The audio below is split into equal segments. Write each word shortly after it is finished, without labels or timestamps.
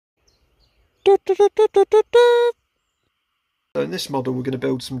So in this model we're going to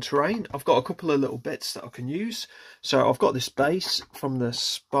build some terrain. I've got a couple of little bits that I can use. So I've got this base from the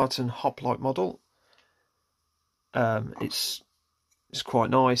Spartan hoplite model. It's quite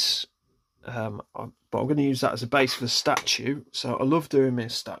nice, but I'm going to use that as a base for the statue. So I love doing my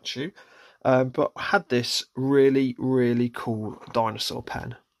statue, but I had this really cool dinosaur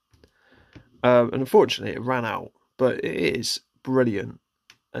pen, and unfortunately it ran out, but it is brilliant.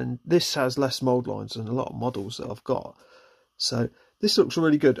 And this has less mould lines than a lot of models that I've got. So this looks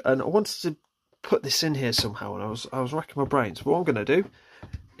really good, and I wanted to put this in here somehow, and I was racking my brains. What I'm going to do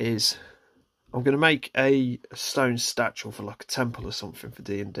is I'm going to make a stone statue for like a temple or something for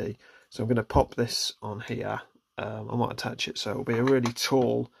D&D. So I'm going to pop this on here. I might attach it so it'll be a really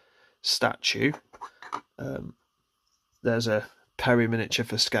tall statue. There's a Perry miniature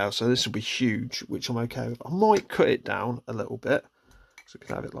for scale, so this will be huge, which I'm okay with. I might cut it down a little bit so we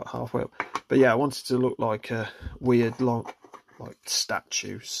can have it like halfway up. But yeah, I want it to look like a weird long like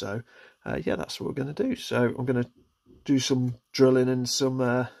statue. So yeah, that's what we're going to do. So I'm going to do some drilling and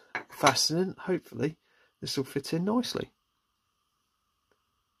some fastening. Hopefully this will fit in nicely.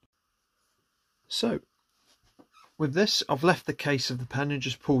 So with this, I've left the case of the pen and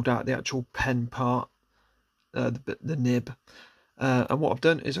just pulled out the actual pen part, the nib, and what I've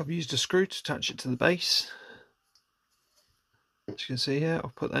done is I've used a screw to attach it to the base. As you can see here,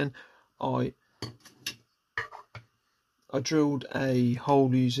 I've put that in. I drilled a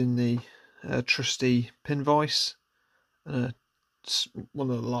hole using the trusty pin vise, one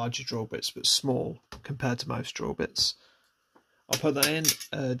of the larger drill bits, but small compared to most drill bits. I put that in,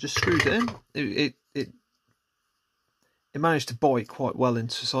 just screwed it in. It managed to bite quite well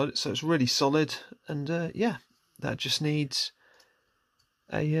inside it, so it's really solid. And yeah, that just needs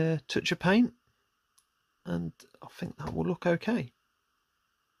a touch of paint, and I think that will look okay.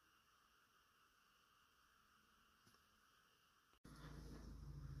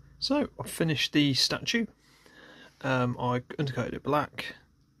 So I've finished the statue. I undercoated it black,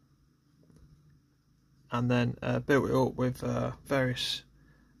 and then built it up with various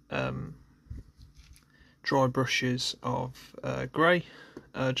dry brushes of grey,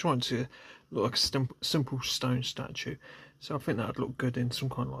 trying to look like a simple stone statue. So I think that would look good in some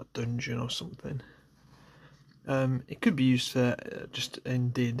kind of like dungeon or something. It could be used for just in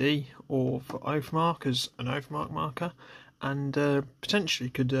D&D or for Oathmark as an Oathmark marker, and potentially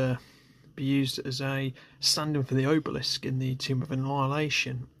could be used as a stand-in for the obelisk in the Tomb of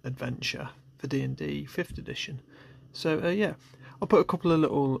Annihilation adventure for D&D 5th edition. So yeah, I'll put a couple of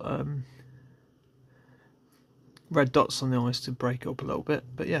little red dots on the eyes to break it up a little bit,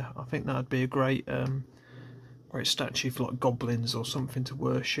 but yeah, I think that would be a great great statue for like goblins or something to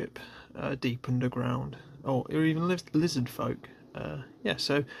worship deep underground, or even lizard folk. Yeah,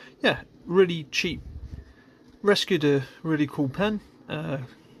 so yeah, really cheap. Rescued a really cool pen,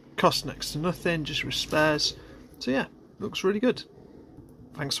 cost next to nothing, just with spares. So yeah, looks really good.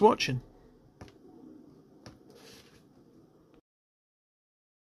 Thanks for watching.